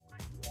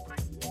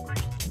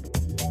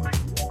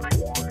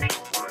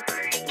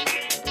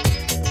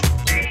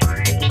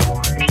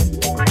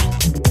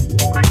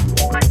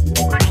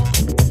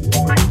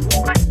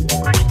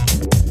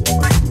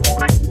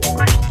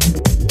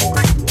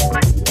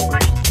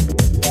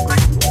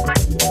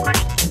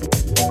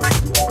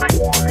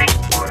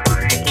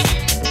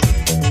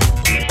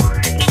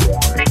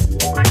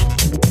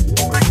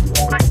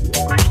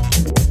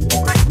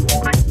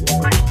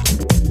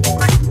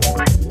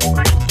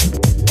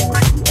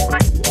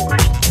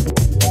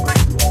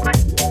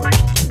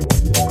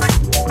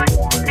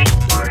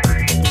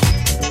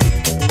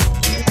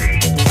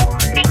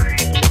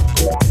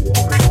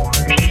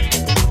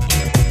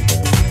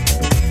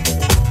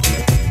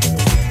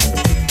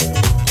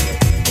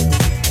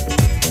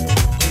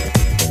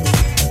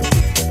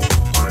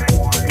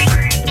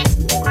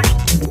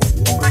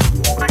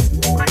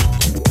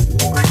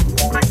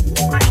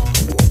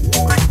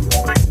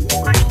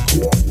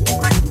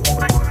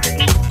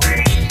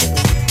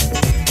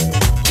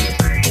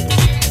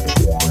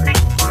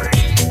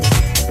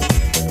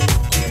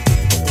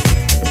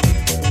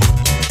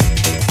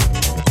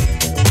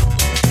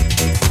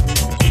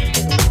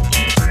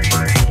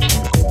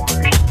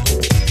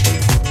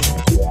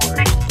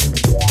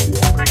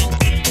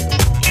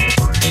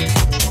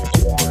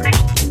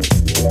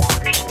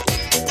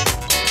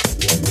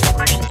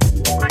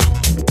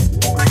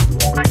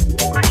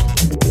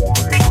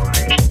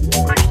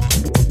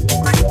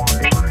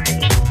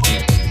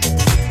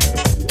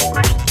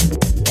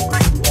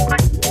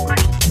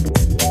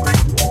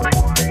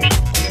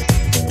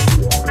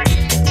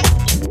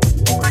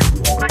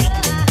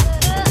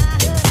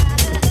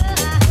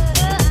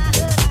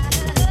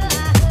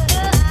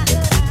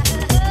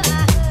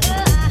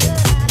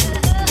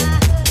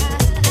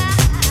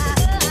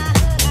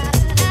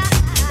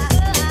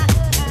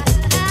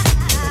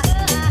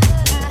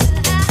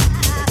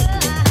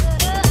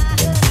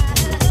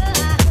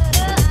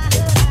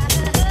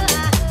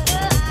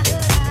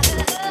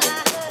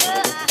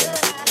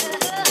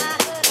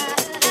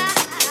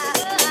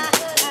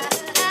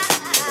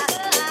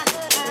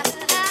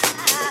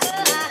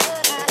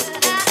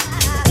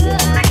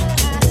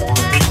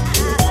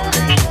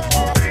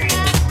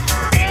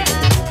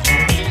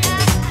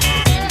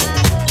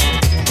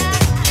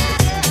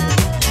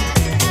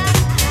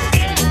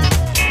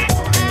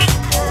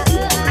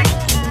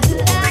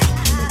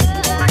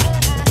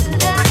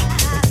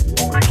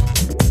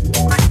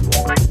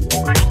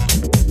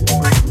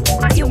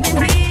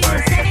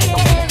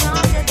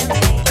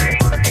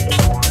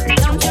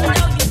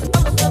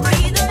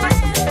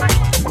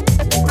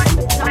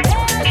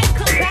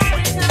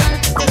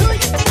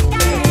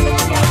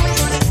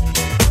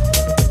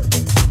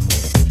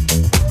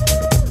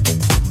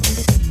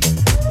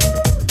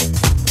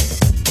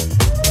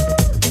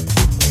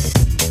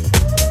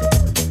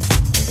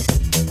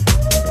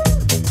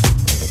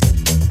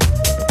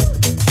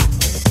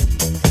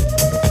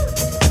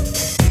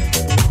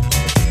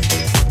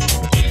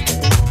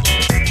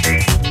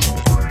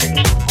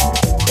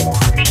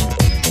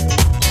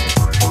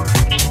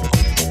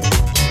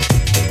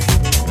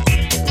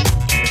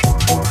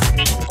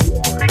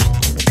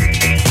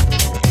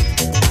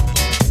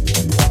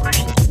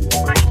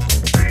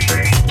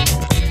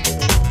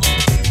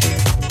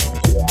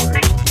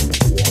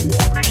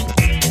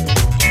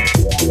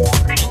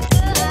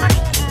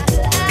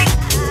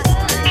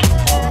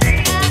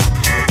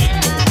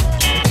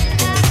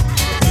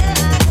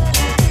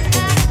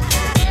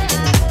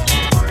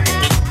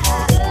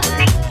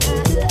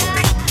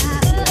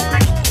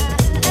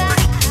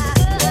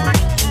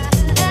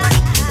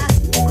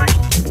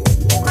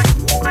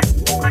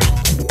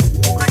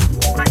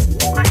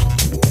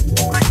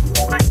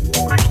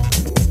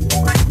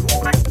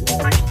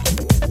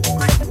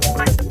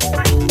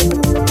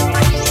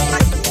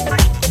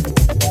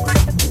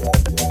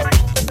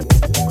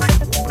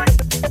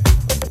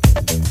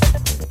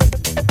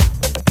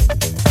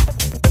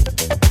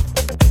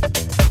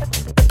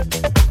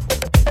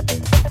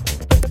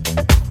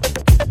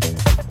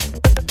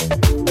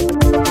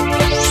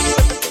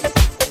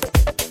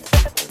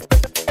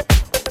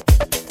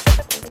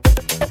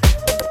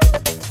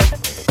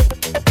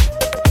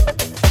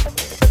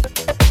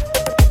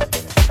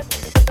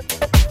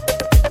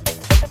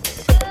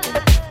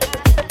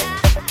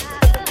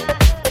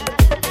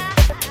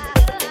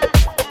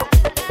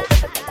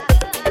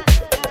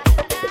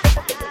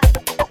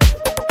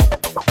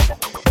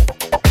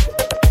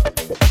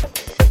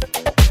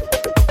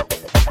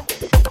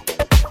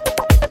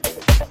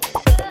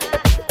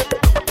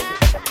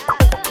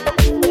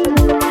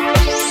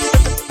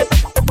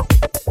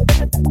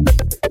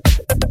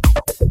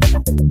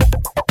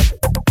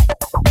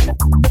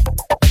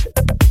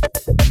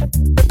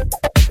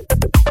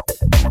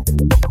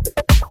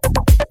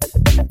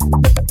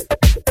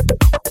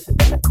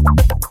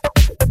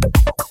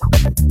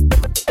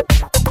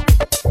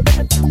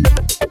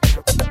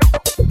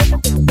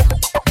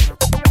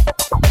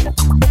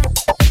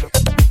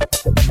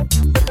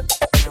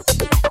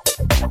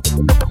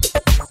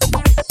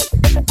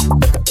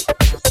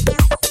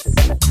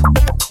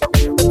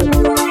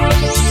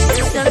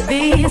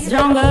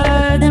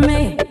stronger than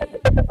me.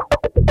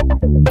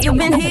 You've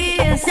been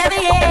here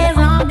 7 years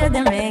longer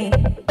than me.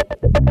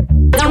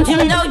 Don't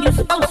you know you're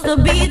supposed to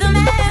be the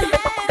man?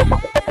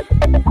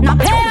 Not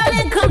pale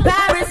in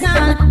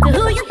comparison to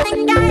who you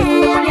think I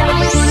am. You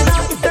always wanna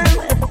talk you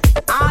through it.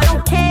 I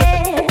don't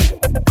care.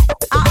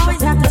 I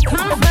always have to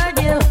comfort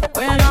you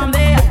when I'm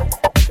there.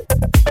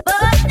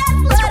 But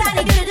that's what I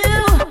need you to do.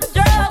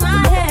 Stroke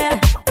my hair.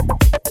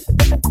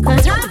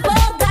 'Cause I've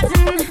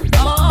forgotten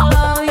all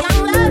of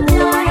young love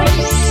joy.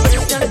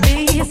 Just to be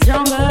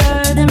stronger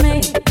than me.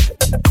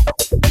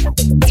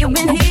 You've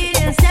been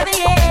here 7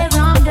 years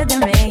longer than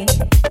me.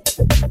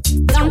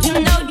 Don't you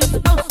know you're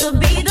supposed to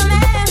be the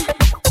man?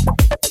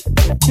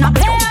 Not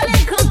pale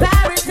in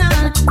comparison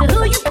to who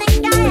you think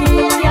I am.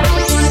 You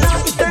always wanna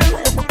talk you through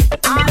it.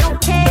 I don't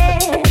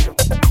care.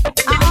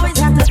 I always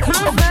have to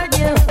comfort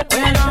you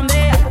when I'm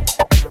there.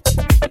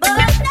 But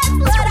that's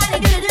what I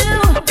need you to do.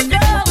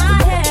 Stroke my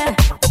hair.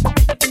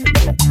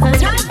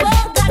 'Cause I've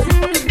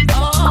forgotten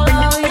all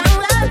of young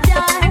love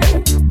joy.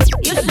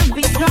 You should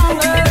be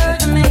stronger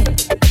than me.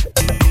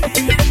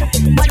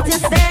 But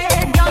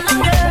instead, you're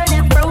longer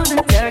than frozen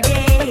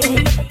turkey.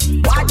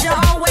 Why'd you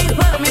always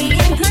put me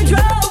in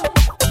control?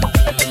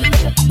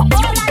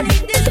 All I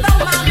need is for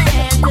my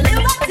man to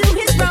live up to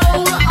his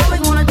role.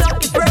 Always wanna talk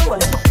you through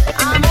it.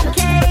 I'm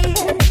okay.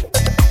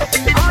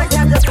 Always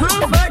have to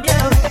comfort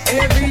you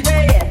every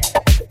day.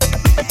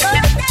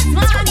 But that's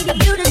what I need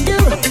you to do.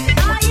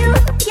 Are you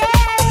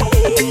okay?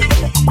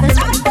 'Cause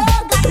I've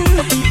forgotten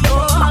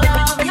all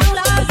of your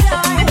love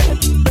joy.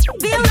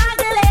 Feel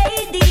like a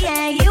lady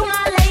and you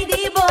my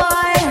lady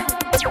boy.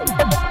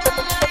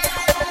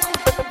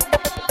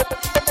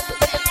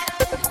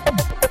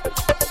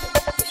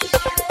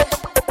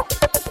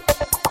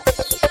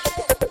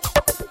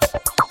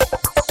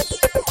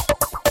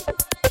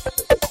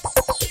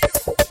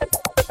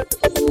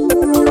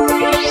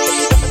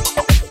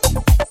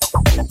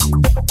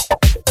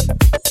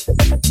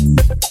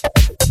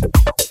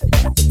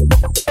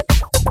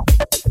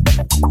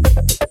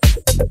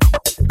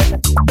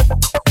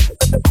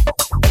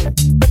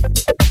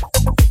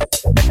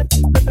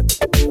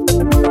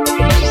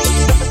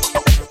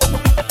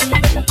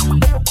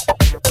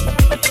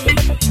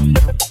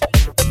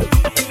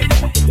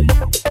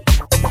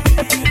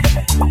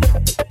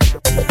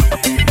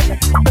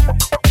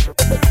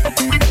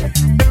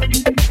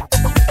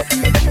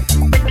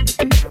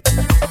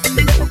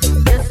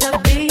 Just to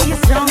be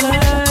stronger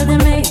than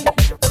me.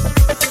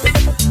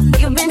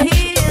 You've been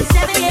here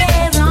 7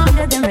 years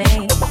longer than me.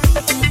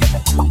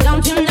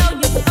 Don't you know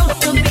you're supposed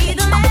to be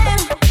the man?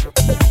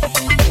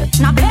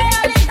 Not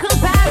pale in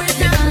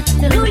comparison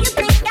to who you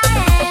think I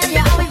am.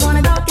 You always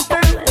wanna talk you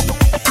through it.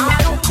 I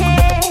don't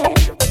care.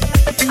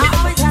 I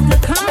always have to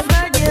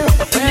comfort you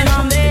when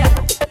I'm there.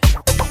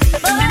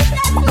 But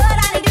that's what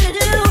I need you to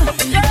do.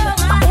 Stroke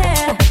my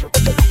hair.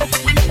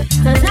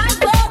 'Cause I've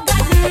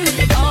forgotten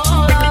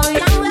all of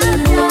young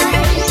love joy.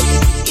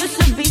 You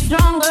should be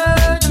stronger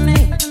than me.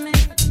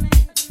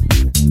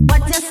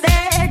 But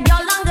instead,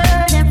 you're longer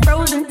than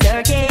frozen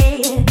turkey.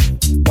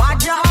 Why'd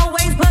you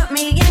always put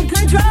me in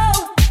control?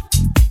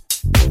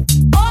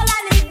 All I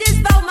need is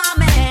for my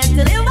man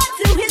to live up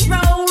to his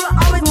role.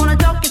 Always wanna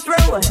talk you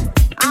through it.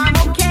 I'm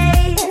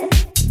okay.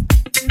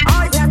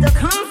 Always have to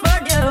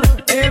comfort you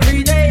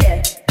every day.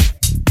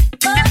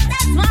 But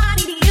that's what I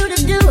need you to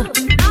do.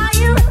 Are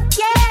you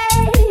okay?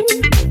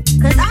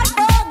 'Cause I've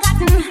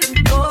forgotten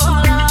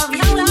all of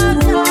your love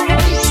joy.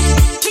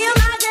 Feel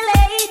like a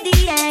lady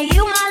and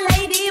you my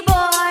lady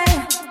boy.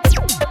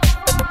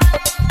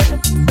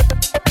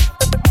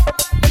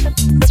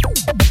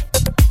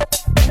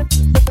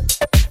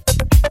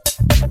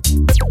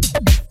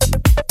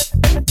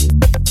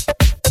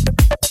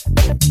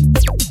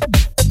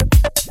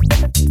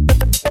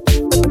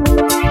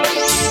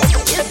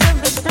 You should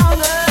be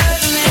stronger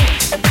than me.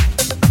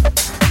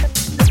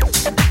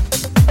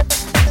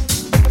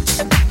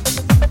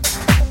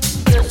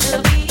 You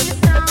should be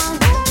stronger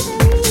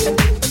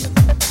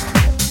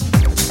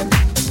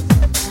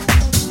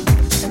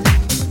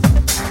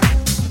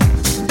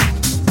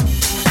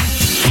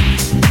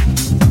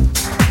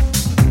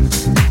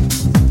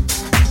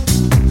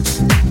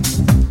me.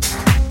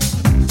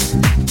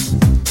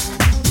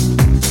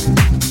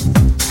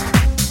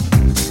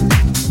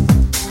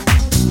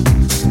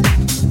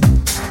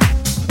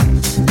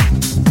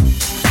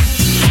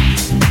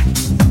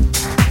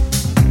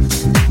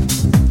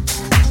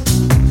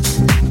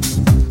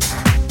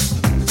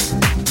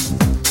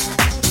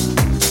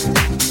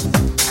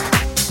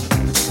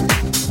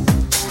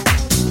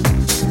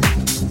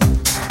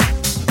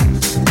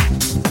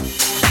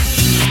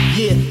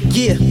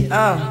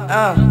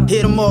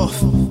 Hit 'em off,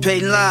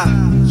 paid live.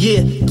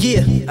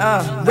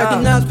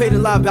 Recognize paid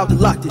live, about to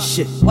lock this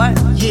shit. What?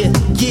 Hit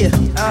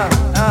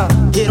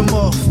 'em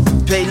off,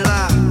 paid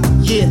live.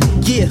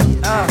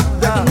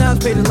 Recognize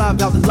paid live,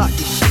 about to lock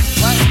this shit.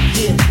 What?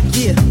 Hit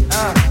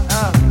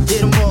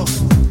 'em off,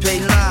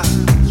 paid live.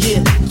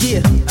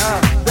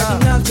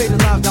 Recognize paid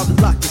live, about to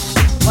lock this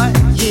shit. What?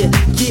 Hit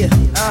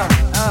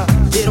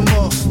 'em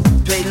off,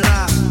 paid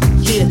live.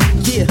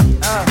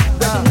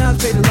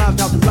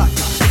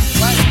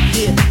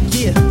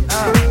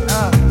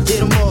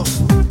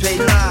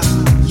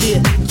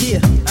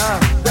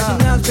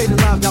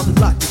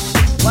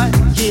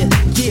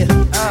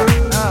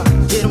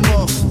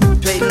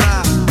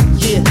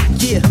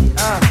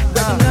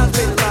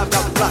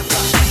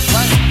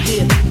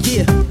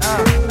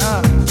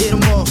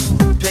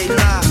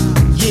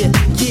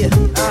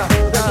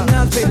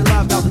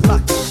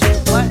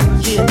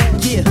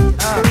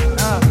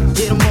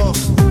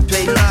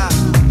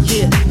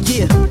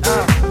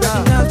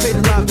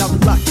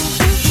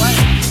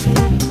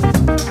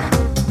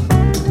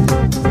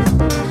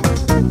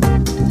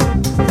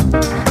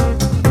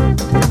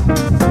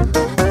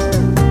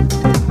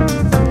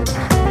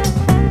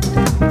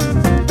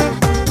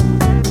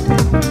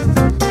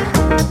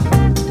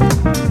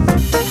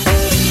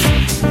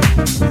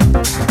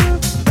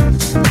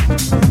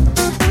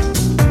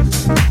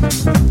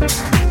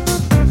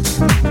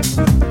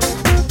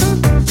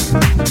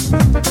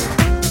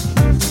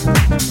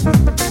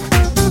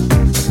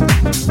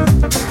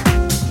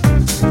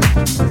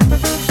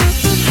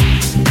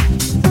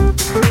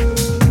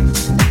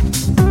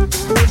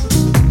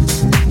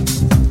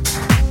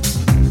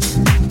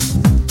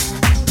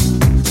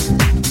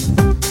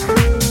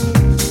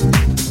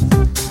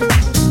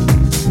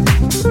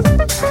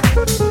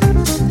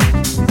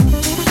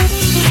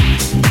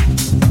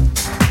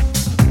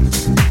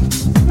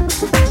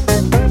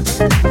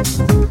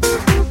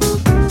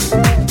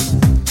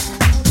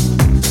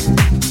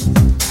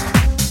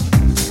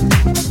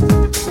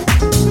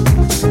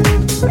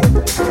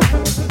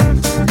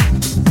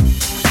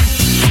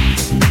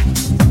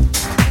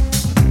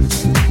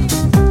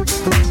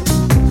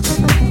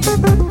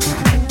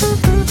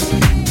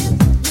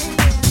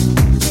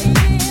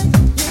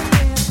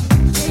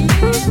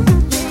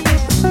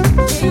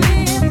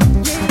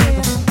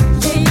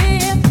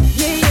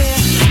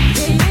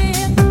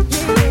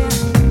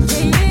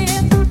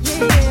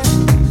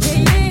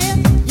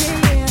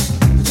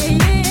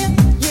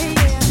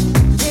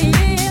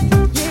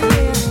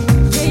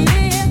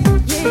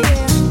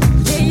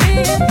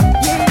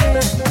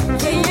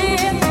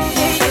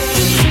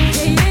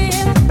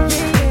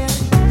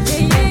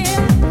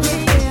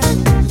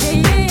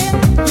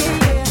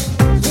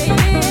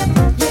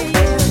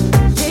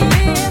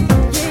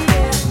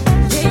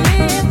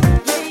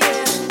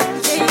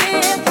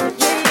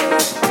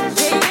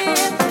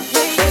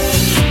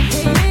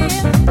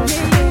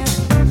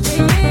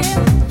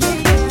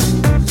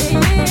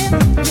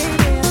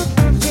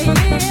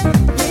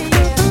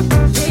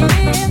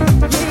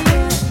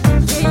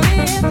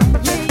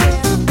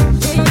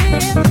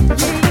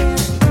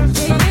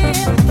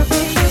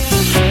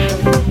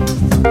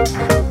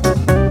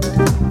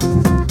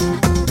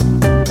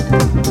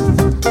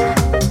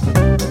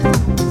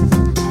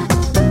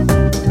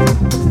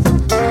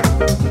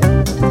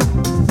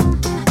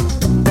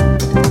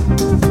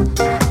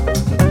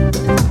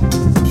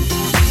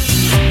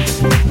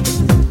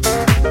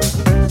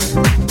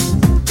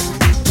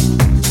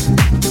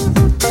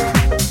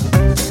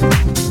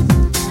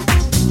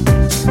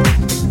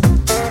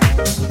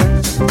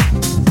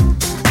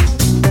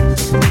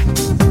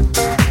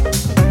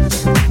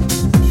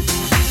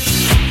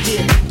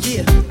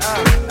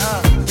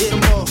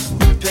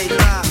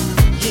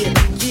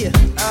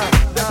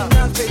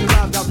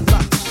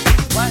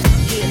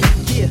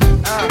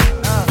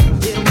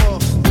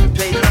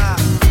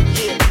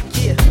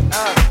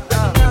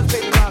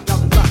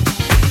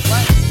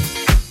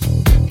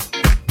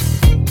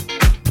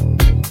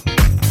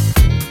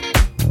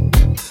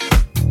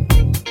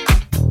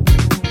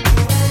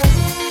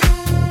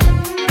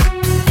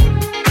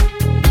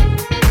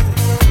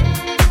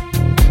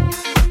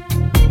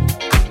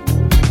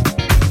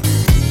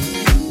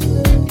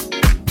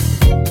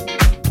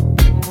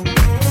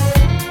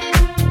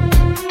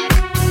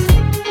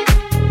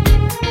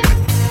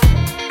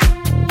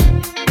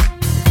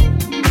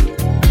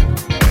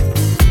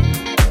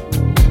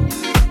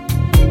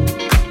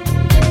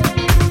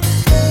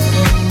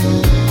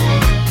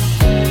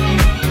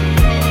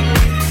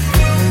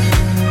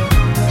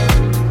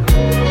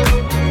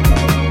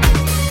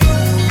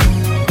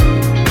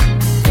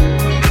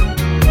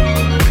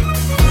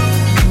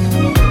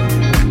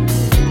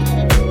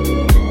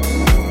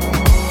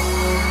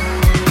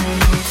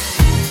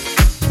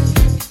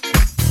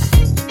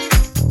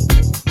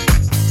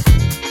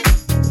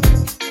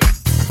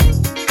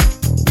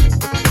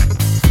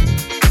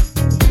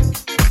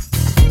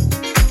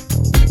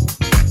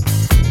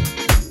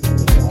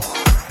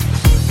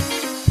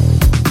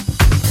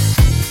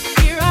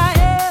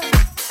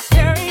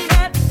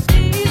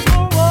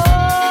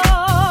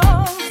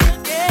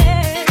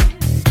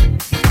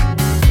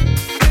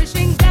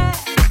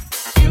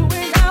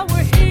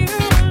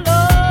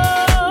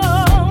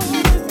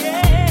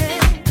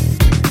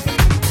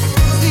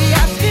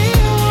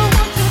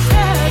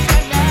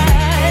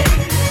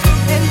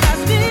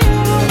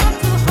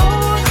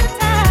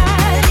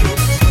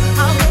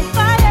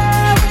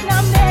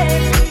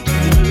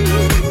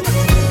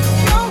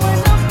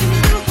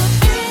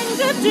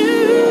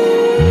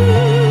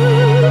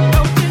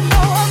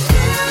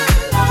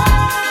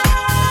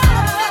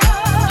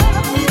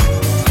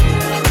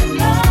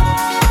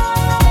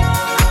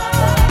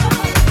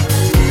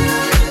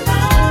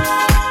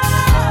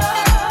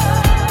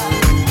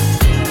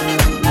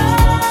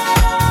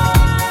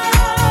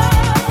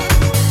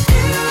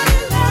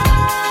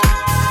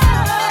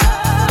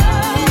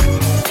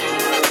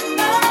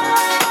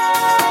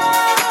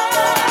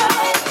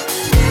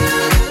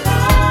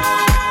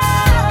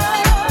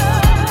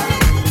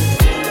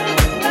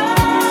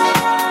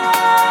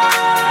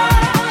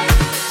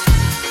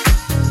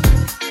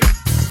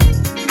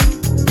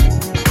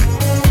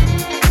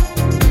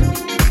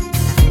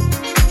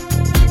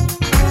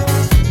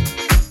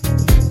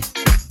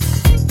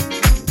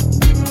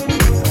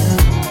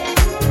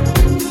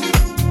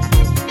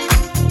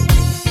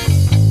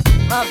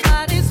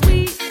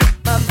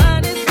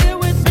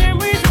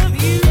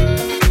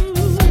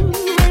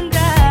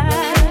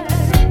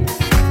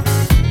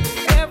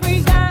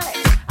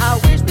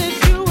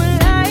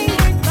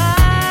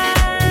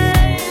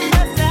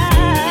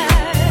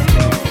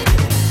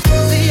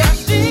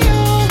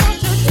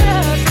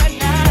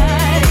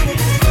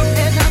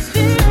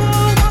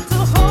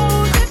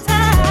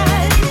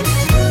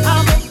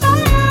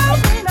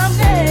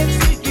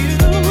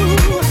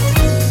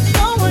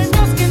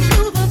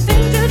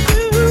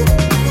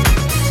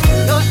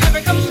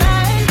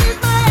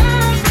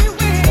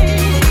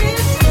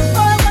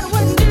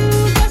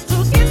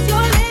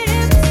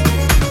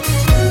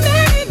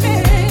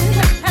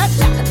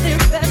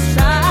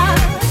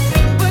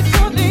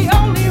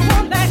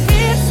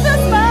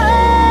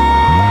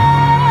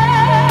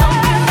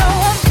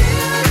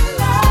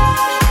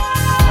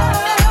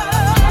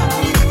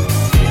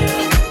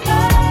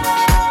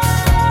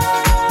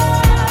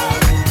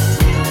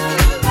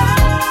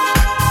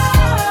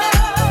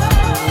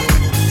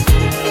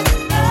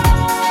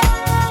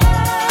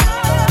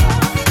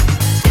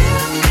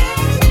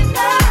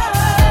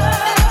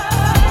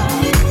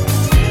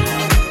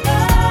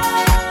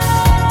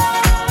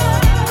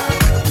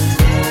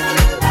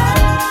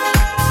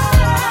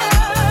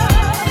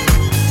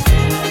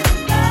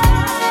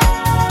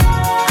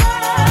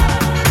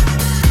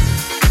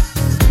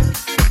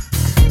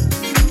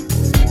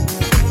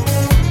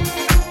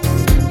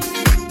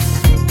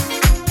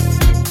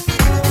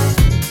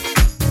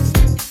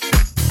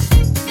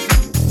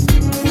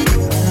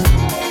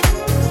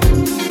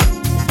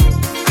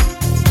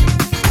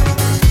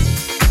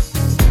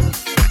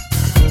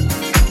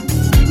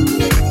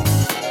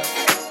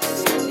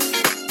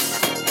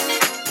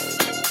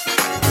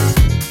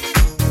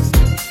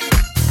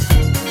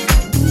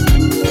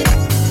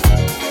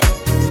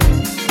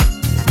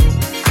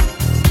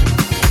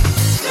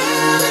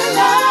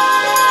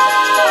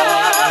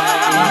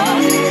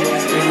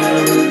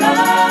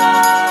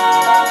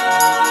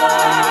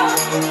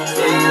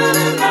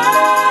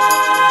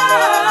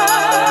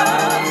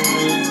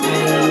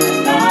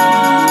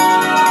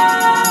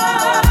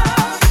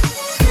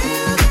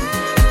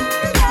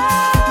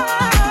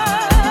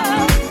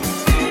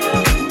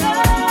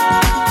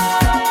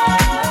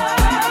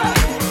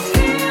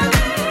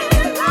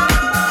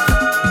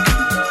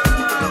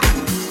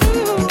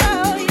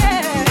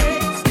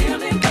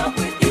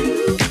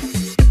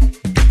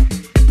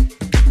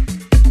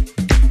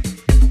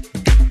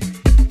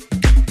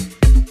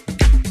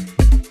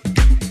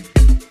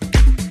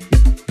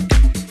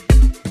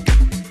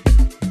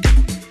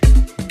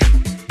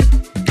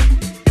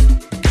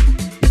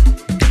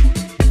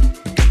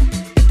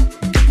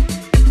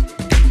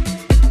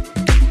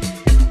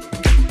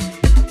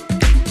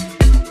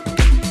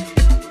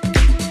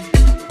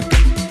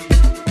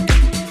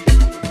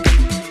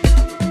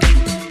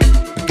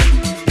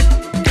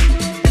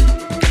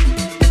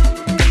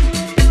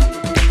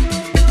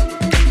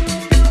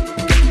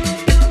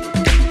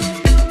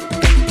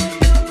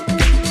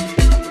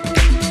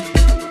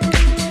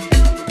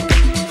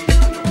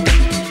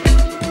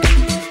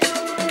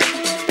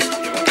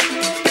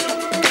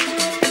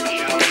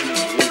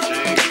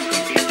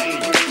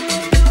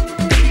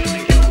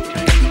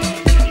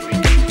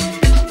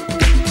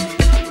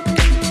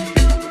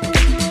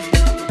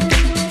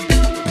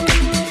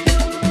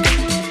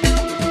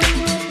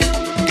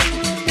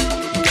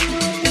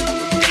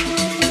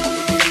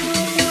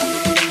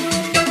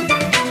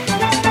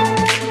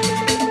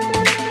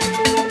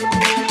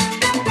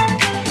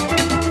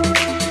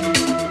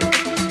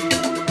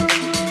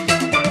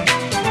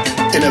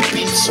 in a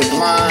beat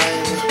sublime,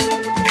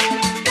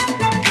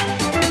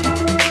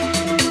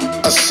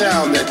 a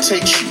sound that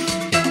takes you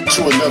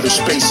to another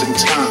space and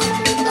time.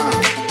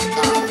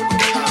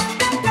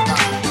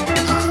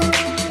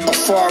 A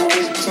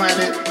faraway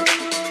planet,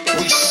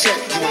 we set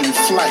you in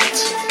flight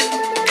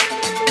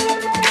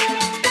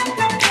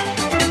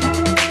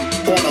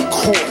on a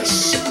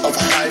course of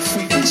high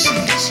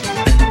frequencies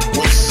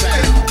with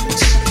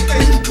sounds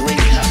with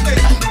great height.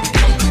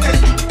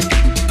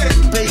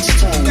 Bass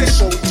tone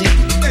so deep,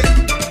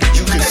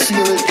 you can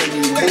feel it when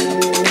you move.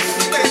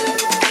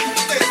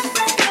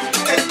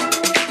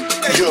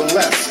 You're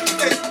left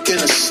in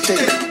a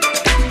state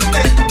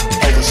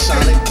of a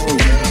sonic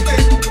groove.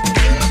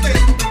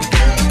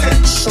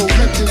 So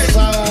let this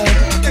vibe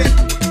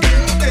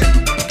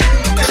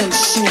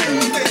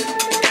consume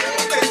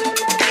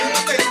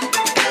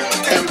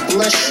and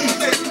bless you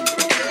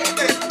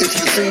if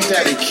you think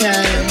that it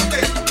can.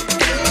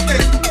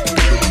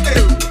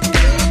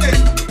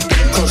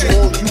 'Cause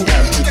all you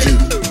have to do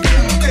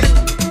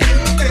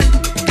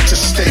to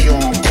stay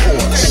on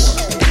course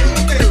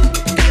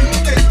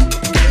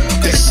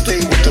is stay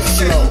with the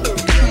flow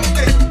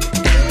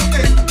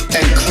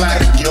and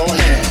clap your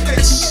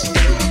hands.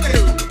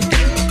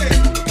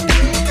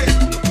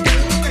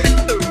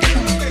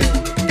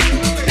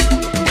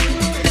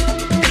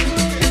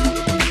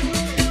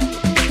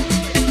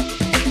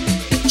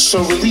 So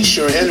release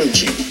your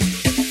energy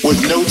with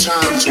no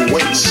time to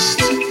waste.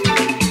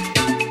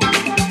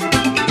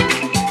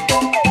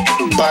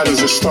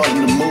 Bodies are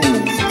starting to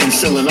move and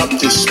filling up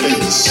this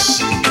space.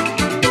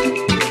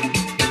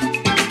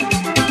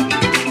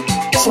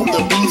 From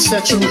the beats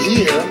that you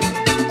hear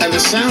and the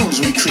sounds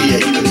we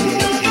create.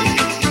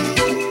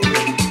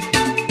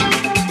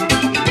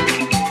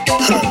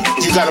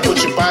 You gotta put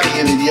your body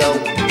in it, yo.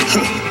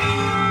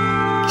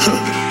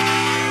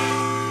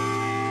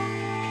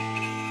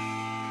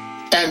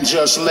 And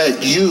just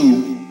let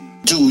you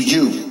do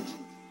you.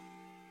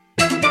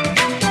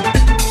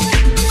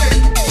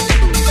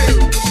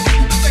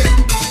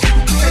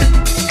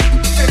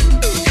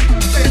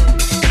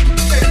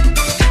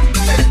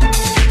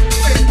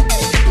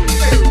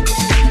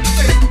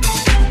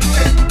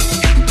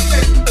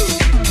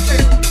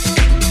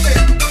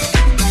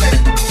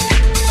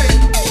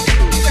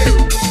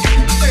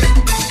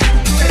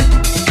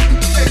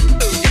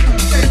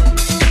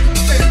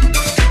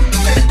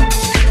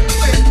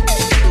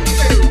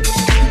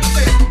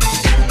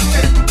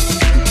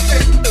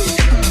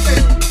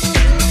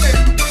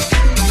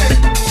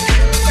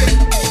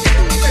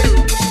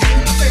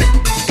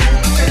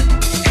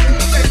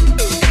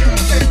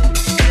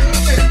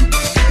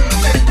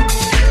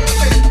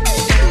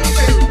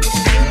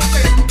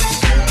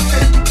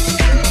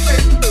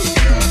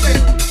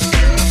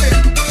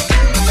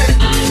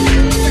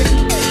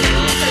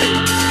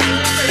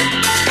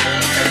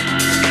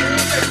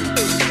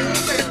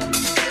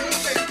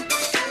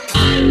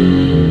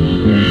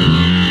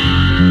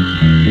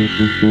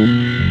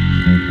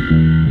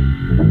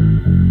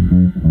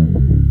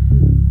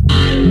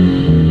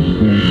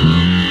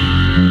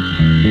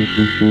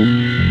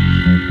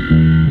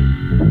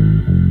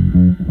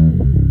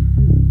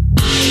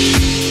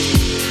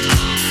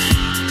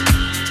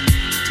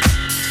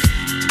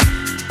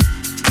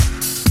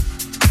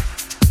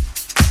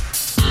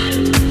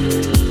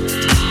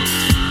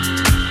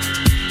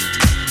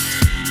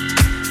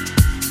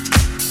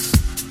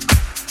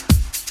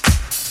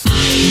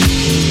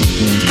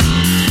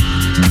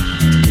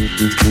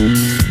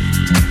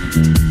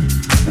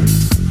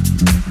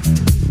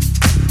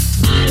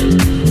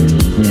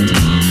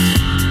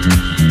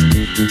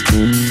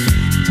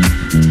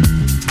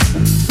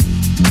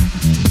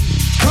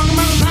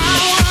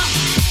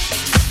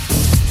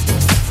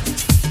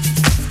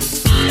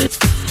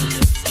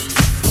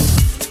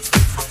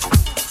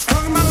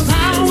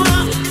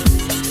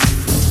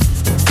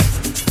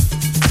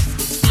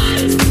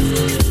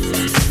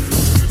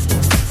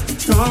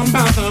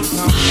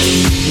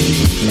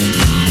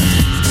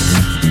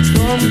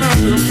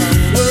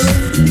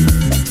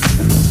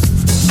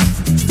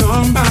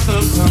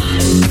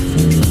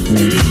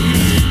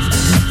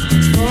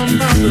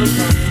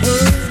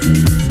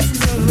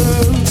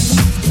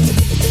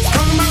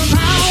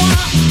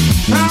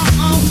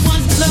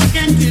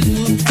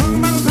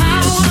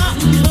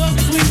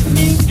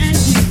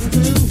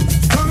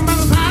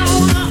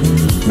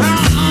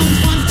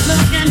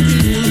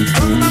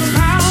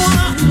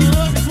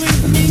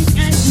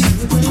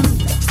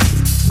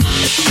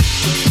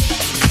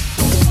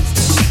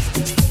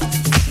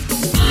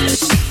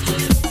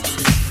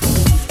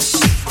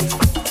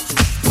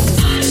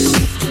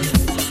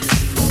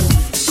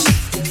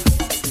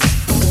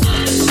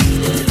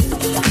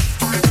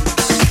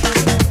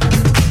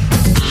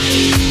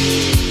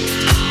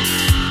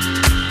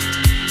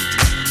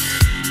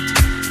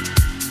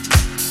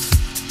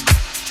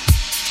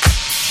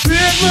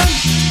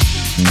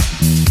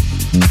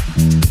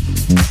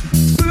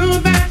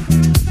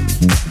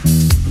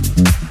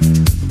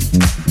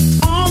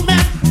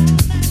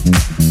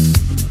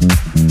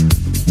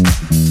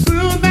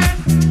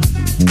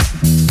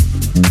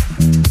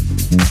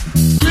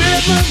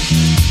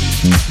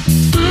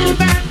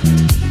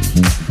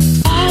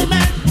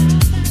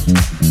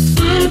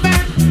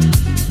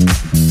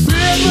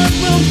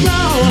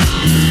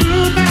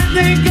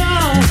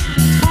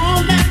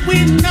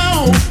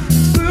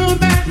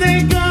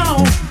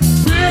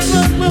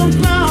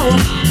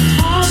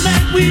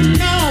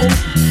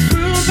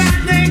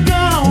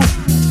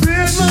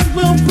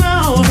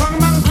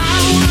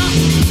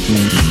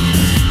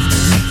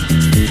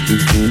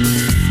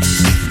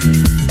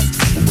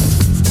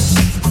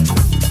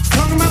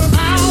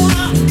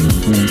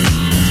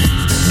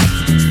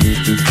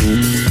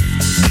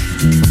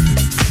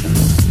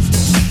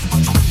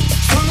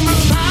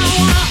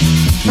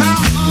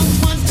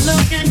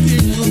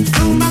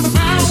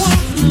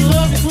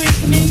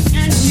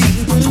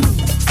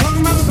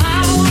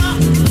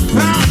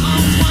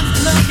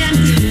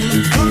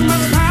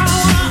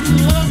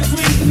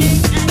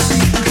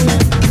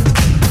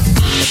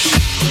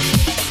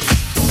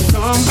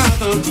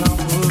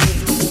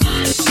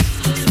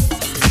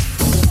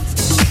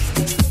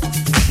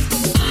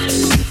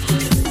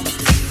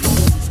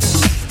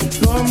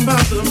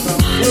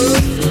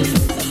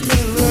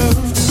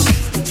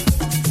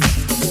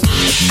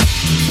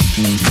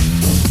 Come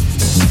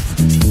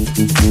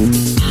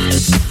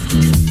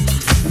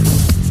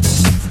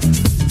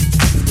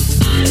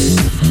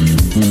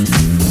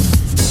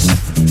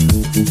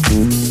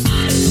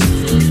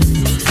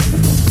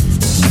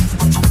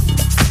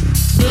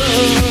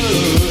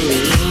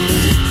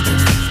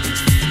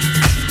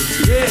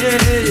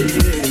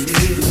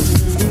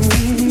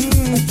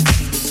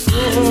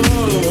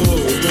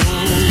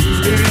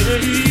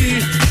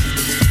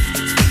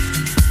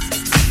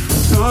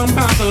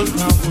by the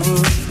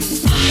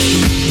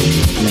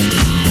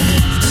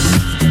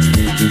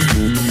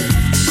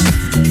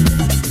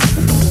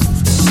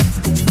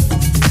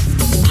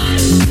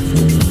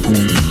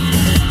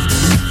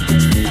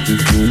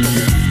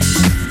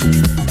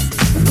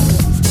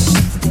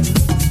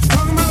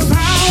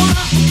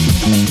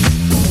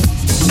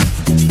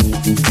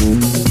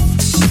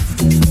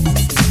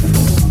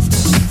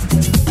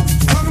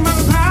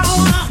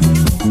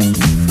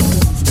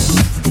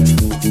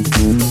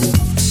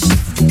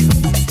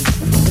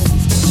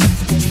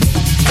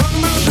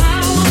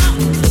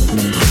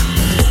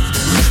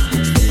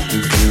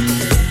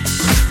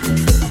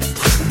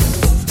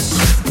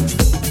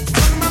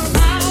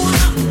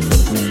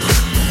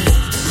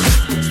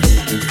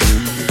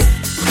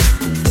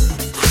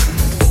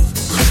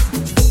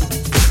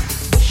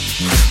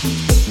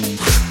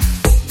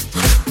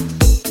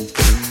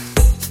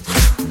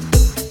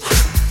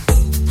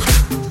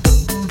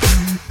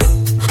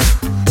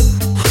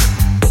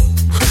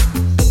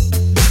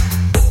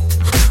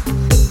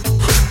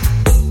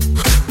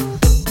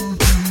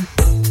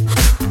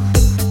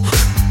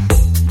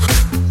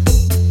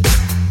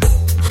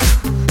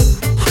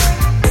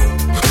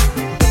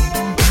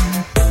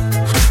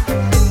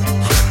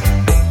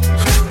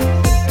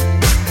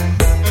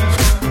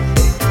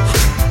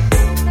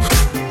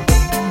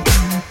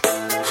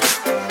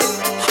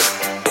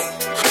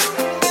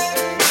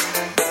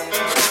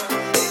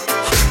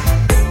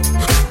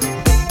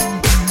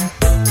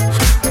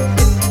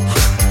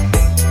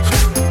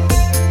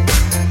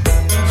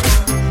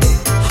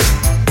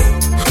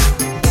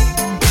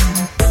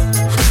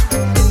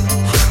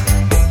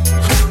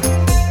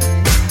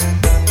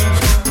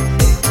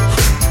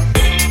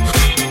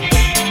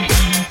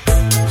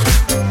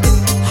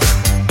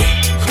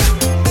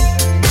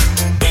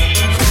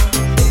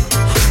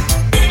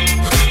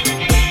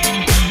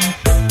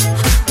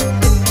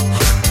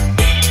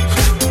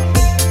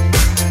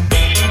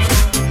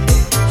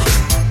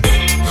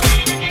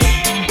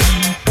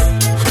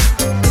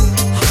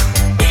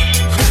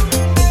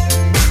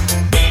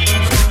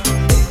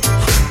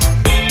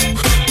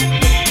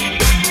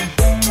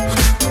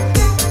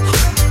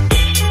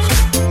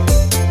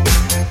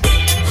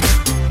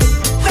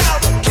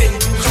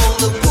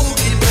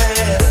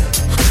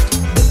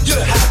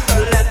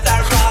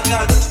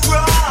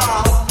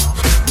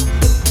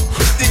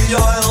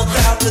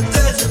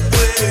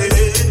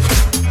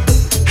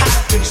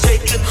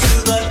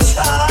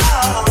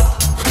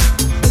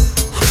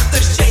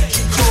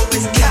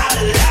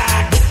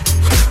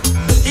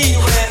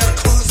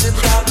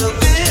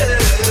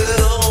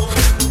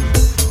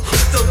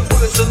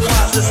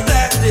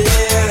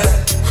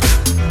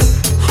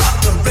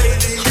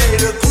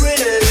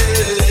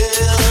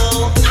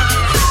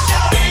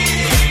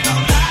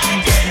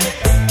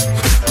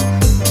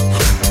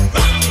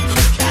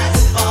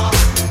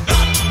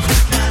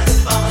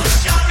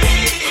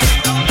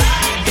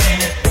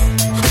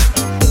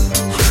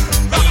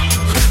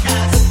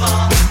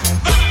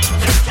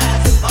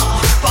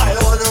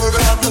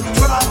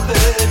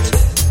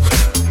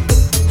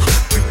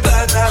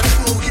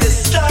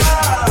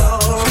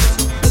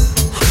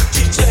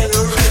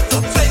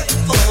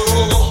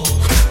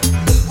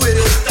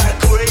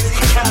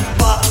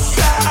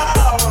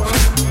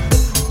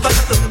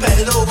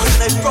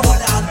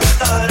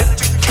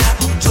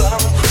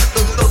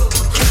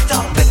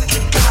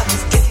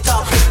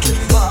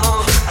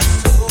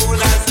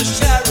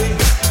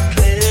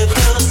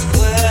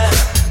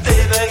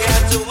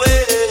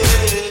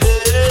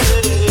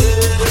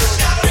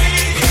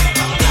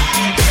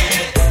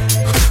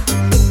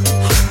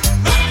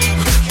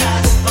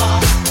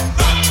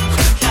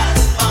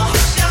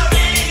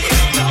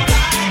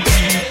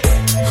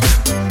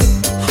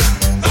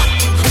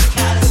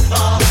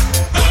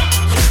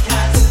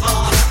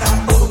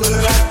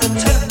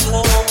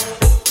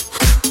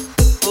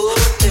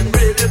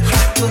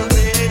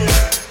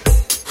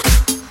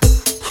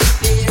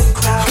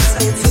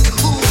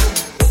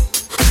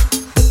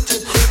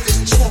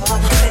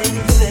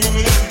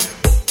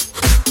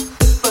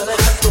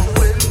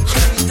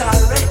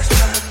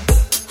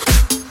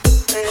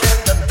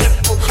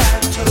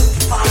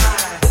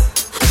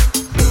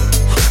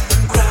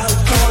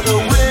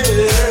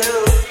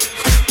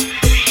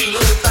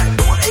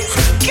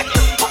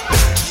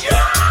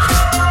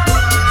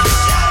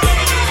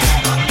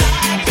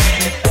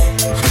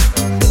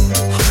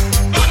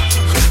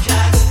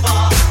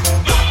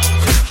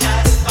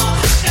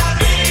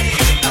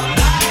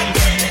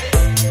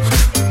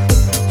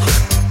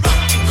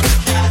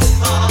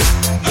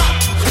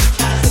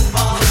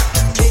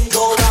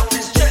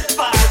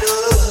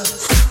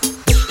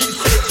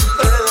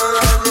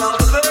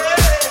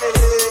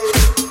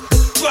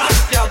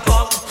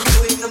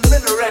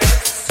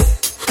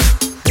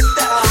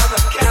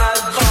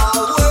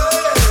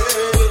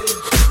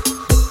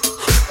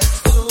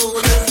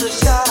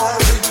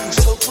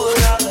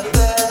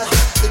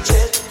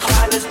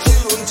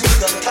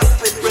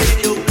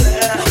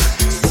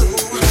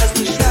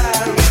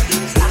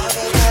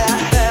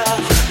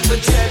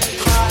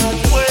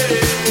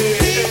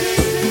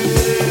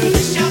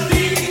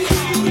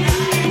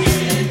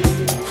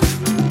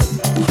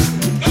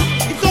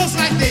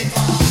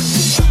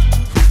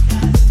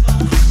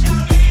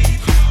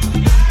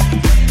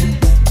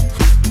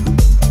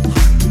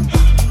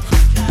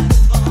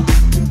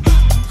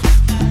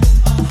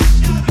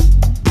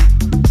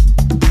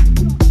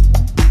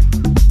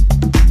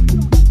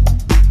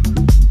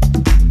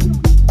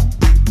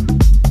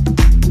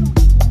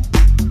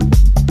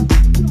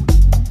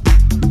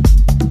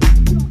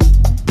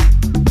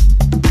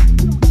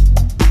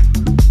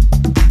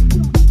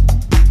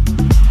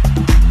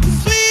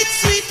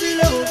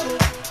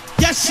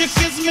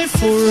say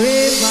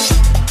forever.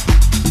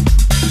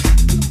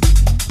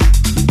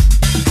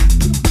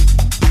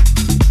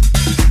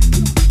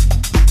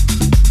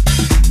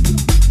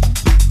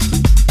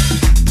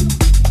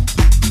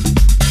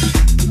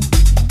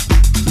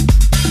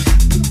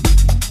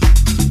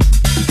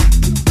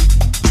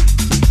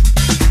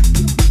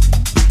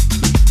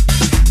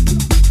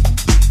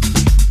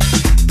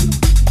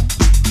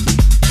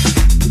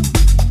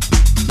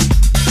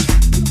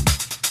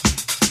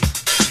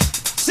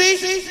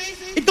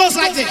 It goes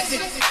like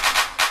this.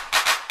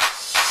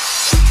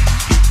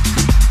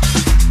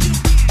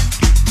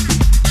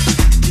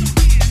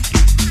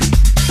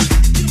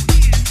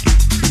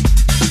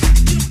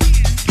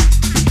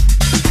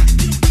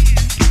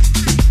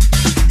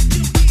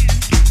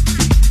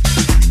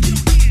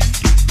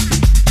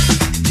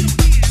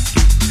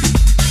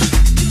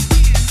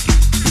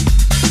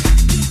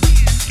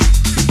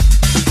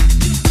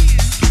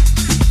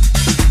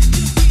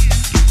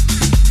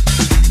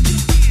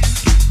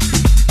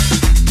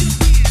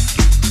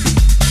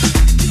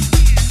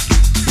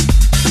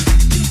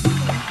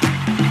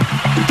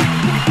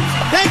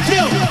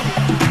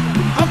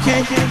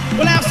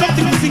 Well, I have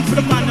something to sing for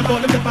the man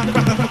about the band,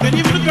 and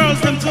even the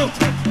girls them too.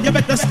 You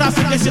better stop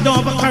in case you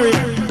don't have a career.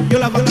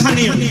 You'll have a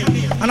career,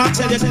 and I'll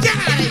tell you, get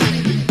out of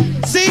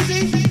here. See,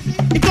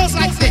 it goes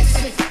like this.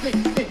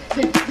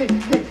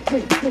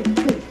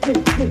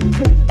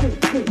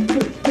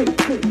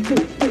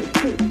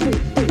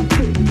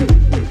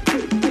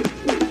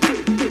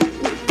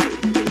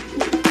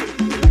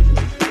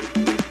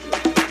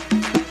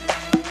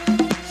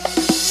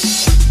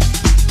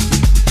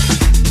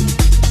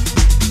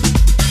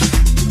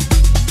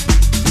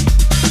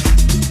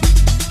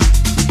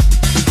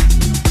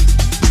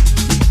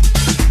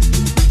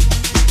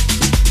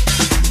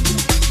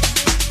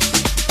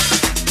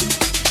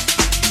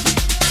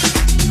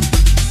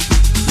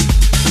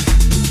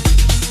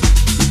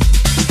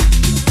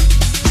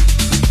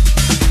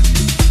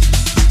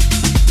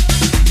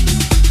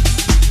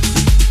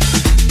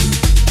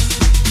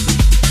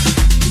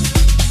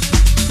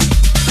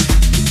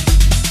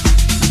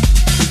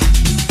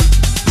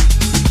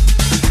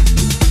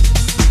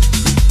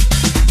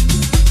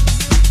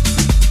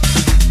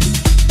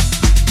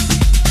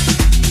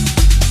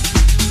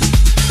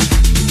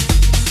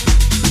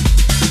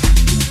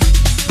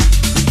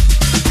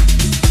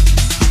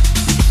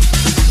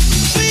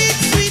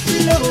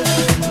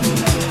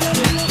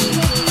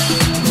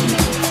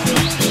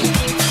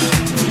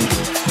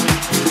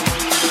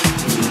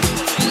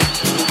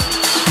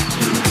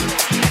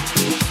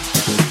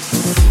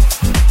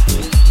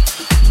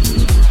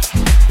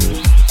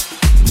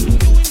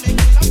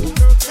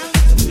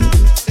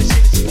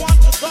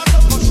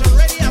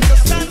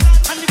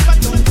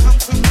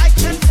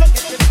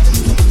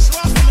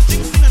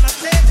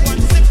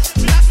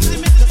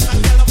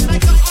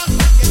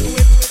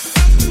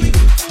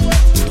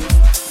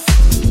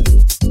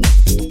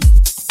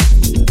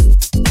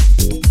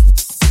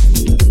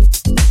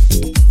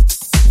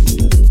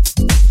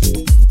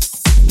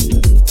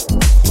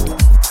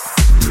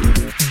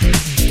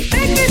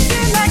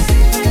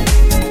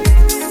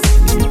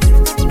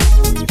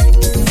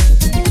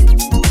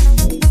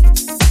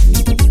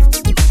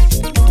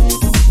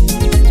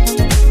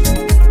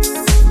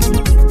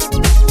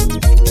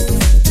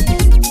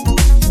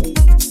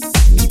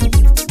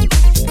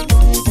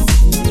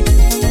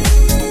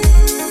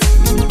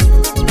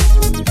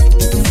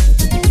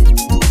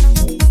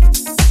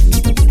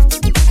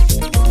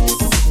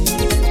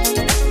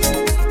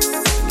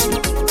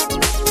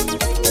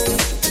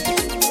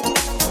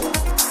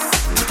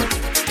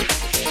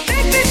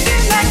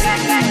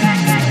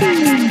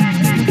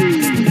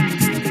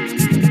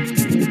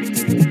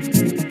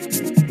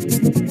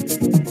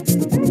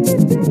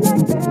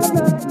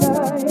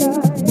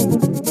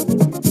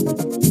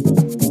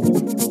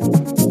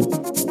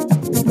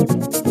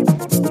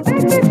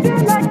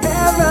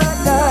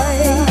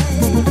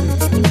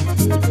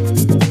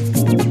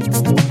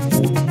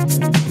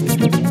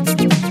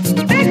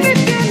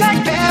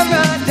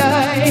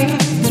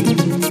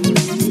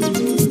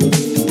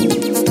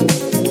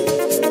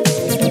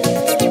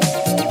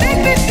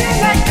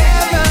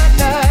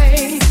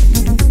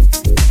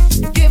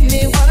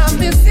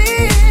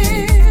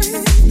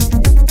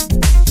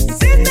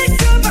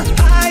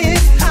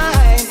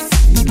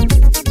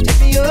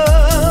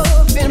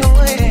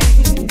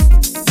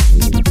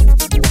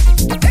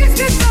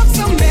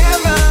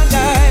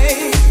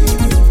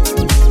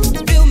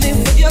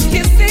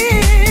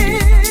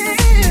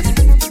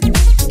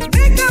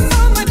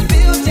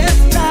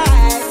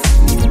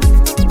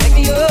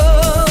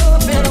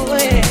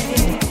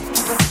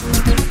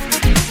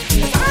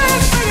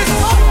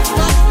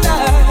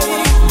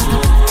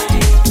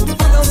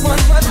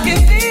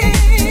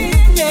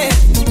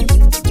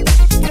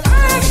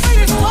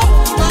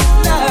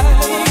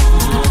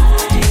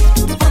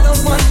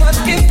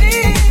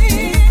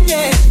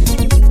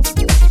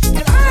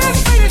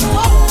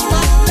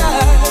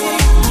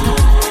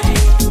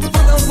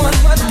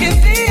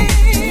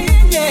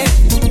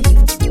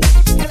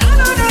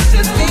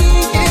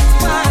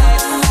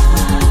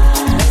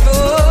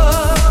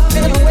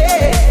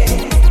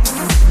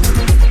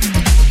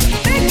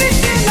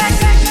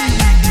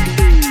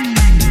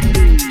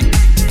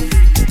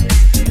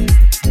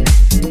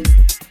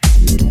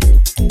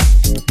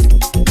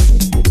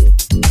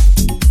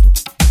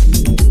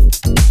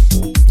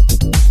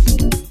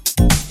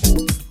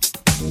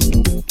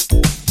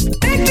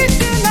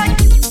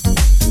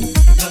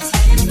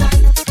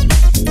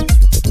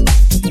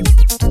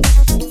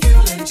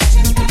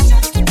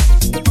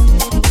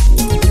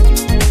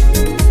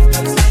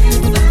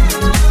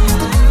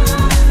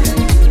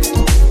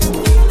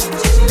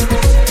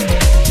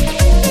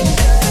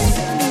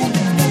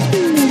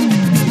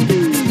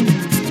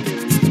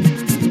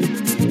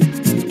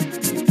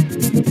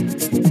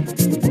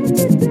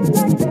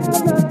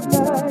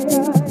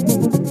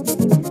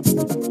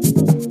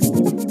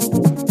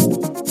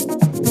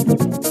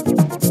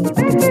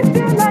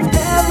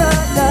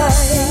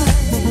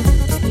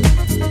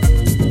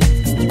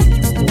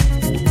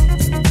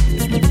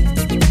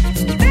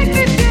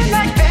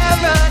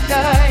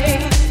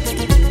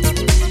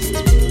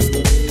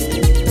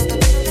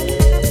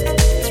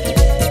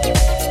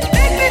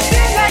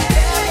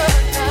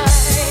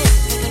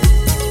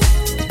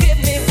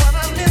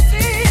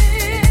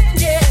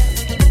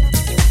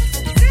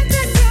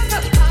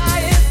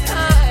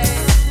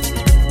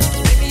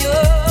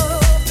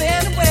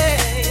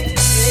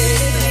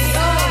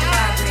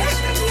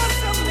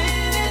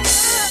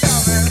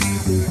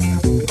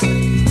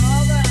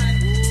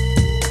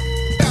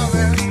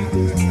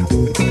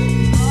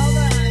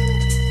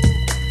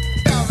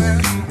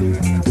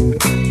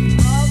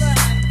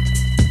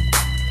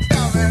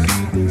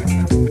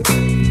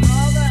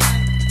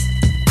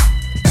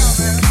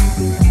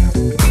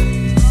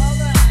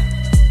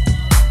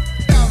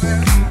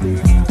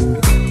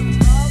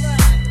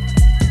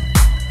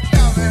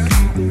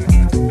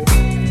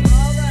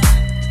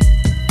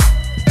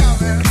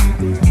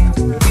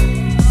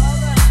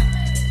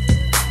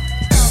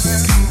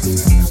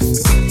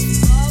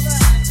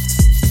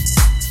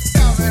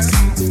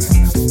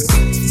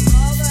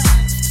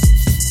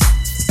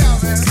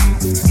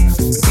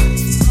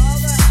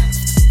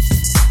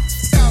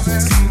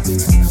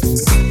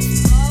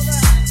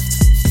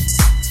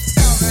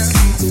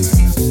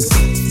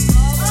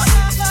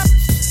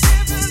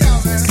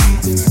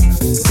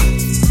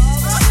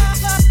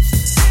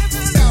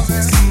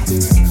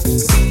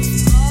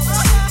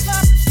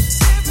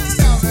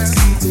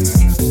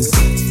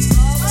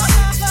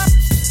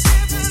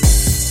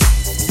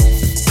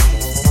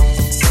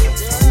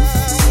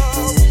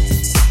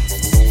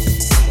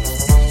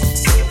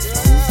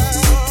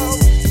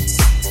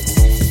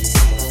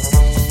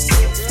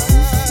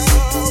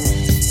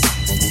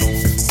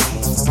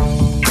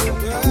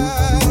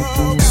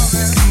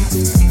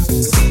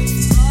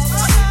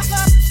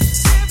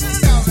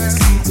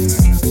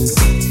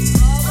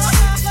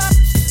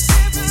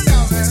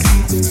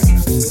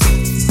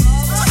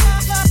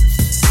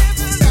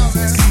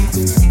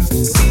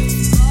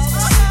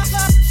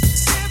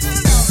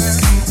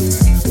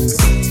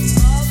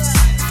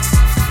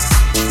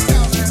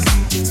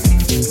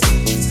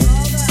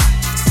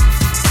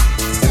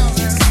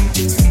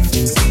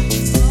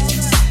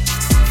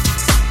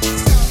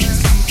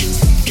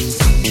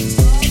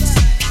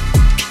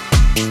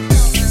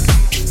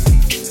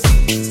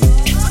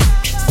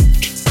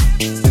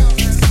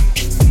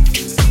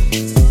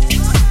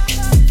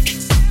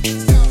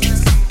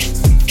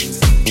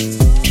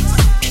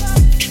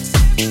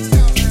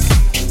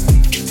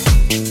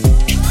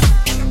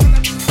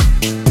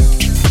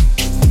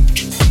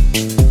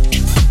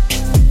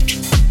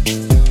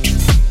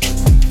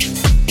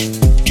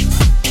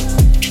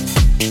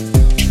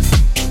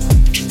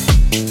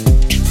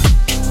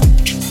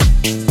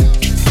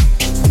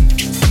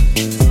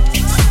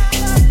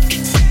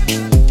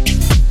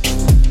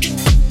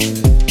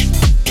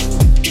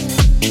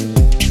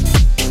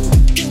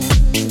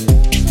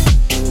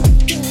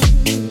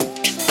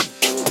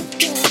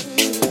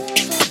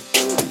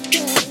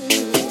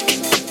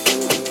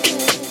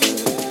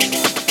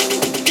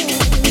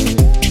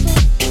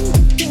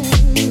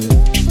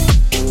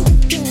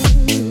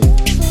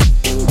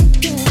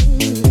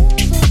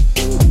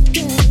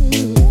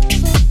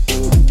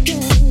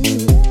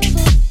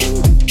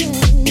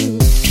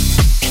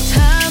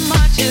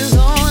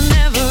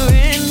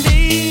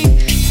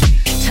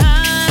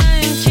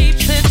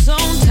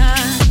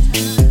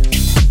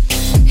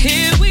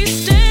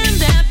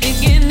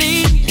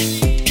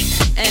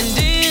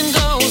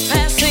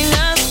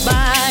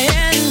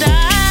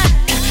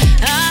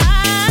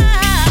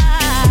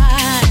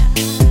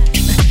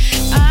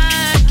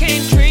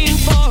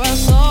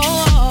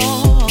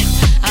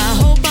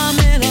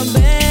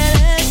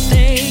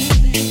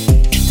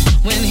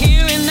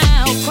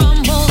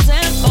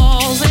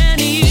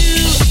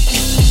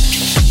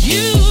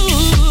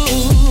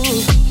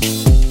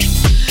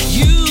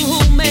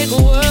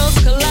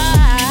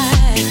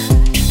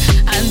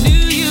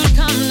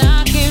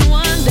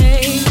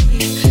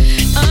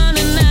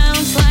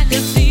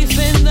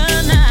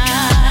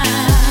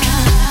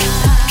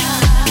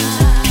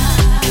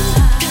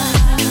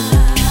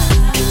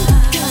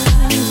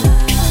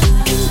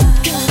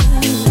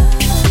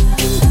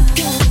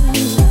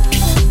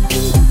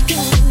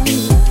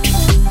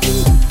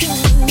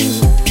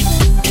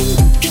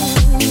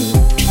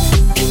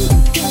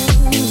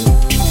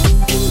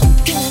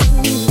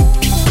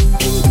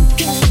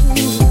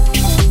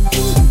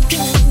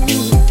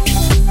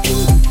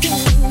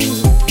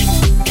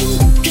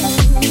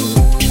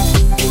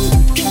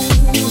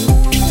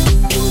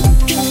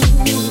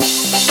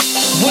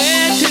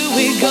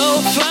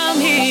 from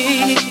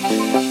here.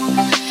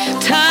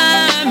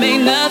 Time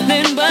ain't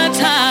nothing but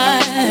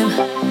time.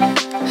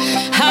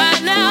 I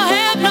now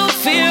have no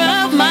fear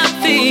of my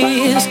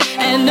fears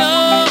and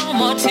no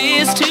more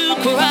tears to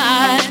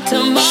cry.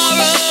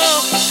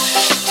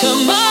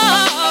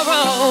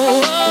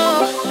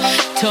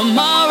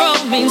 Tomorrow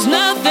means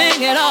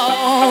nothing at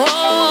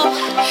all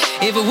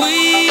if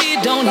we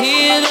don't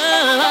hear the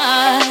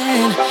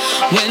line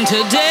when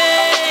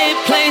today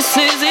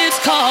places its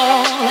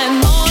call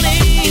and morning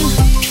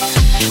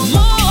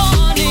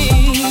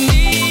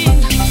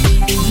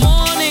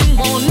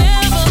won't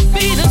never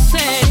be the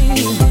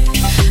same.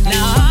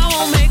 Now I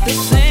won't make the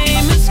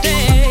same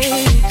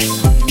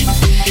mistakes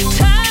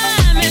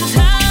time and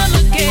time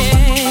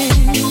again,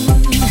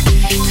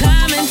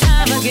 time and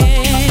time again.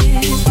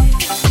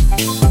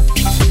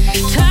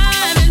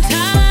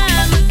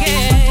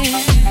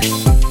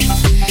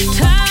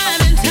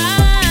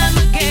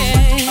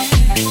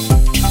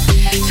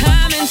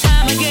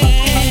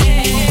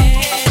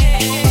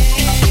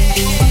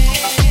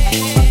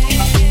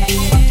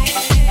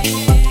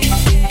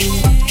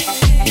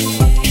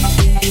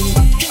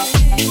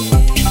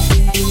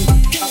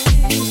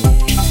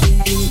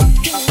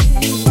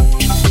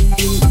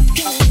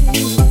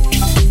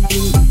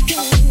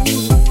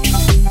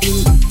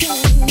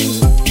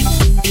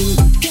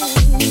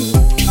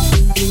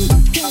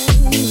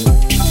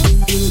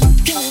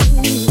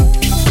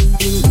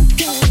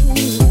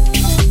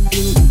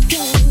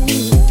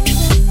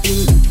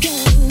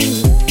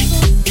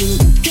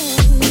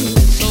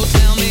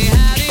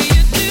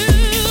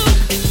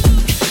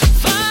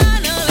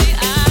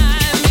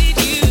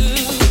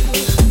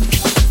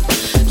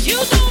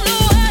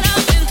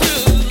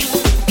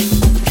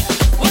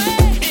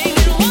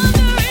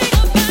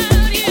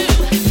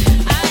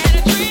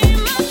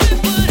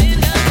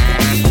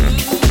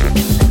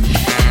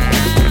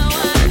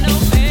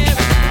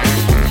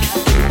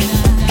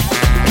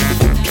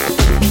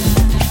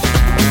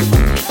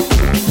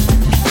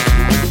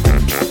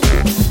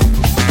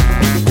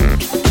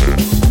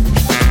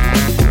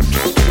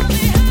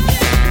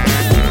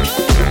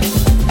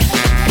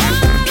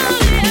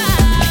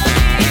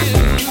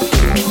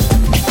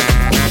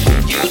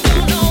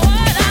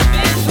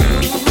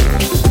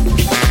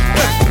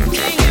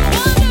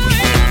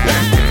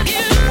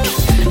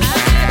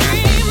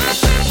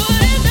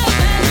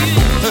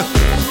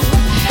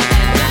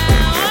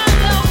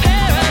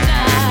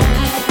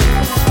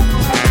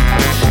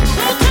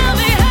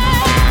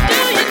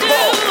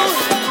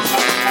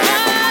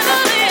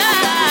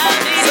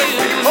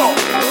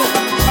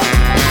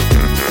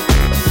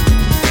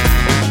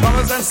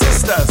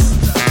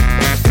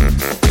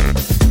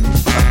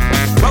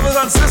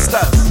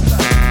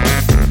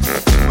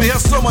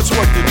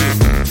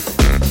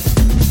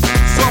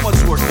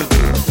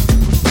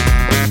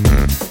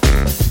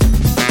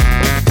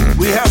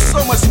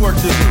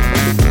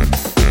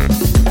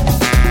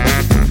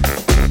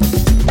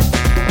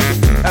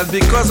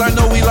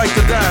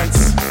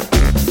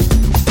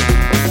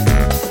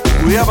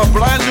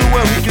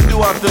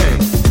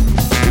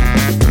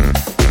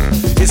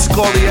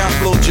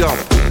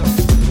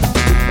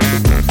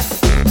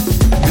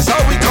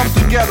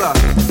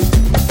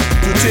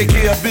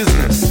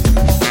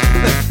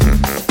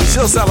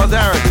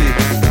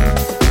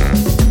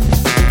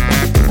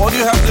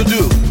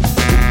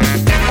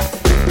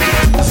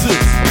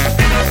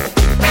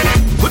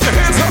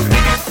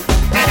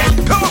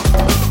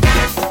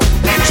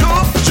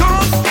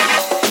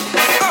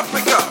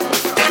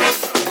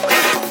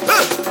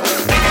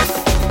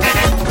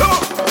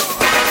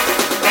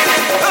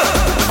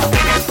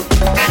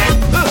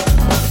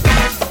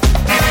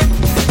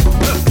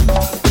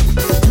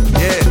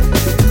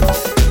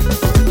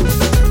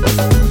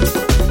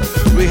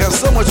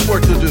 So much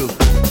work to do.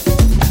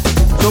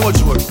 So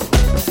much work.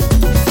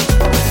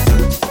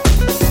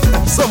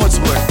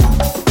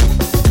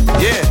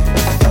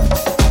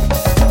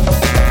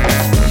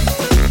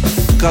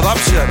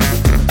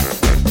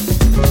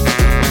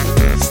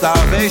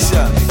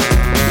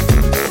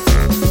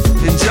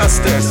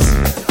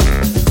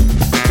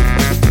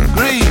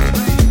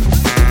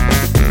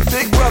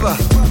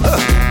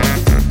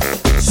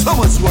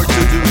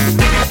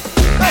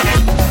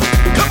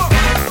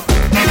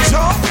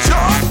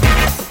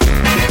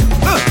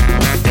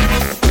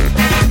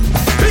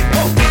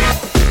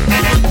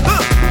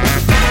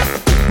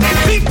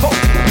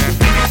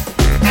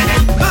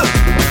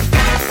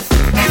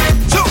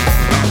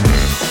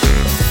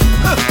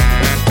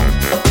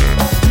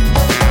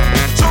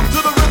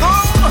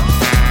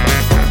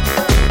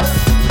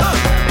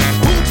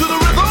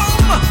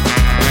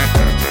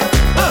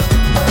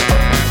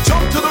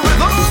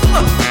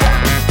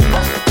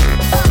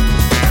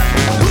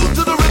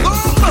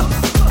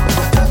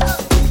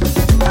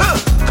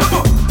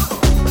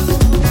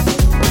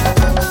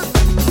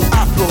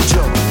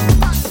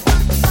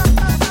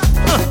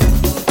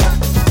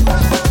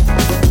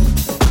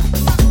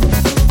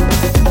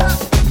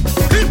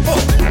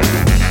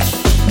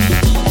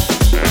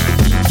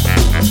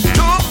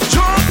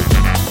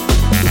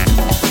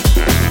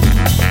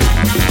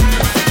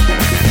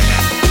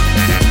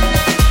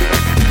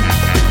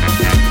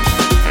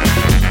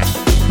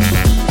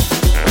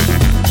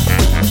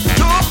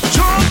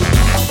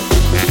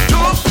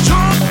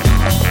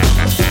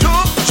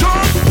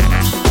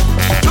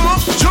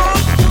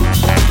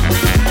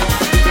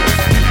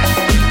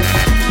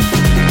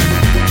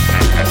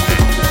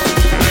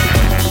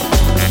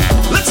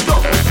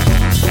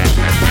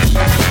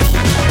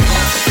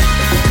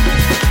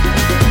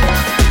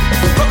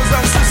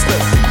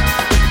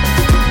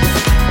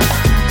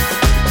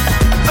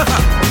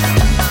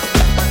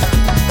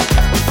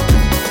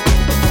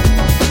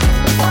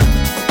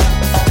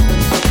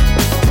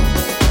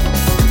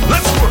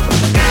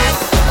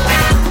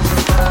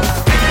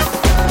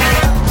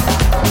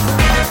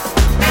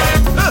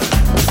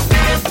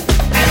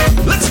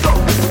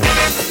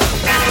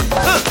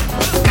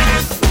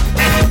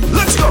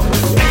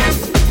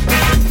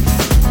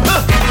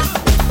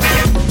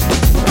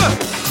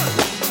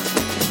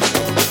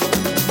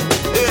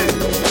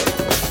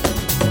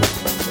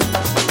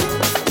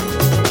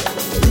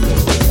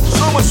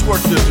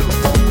 work to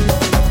do.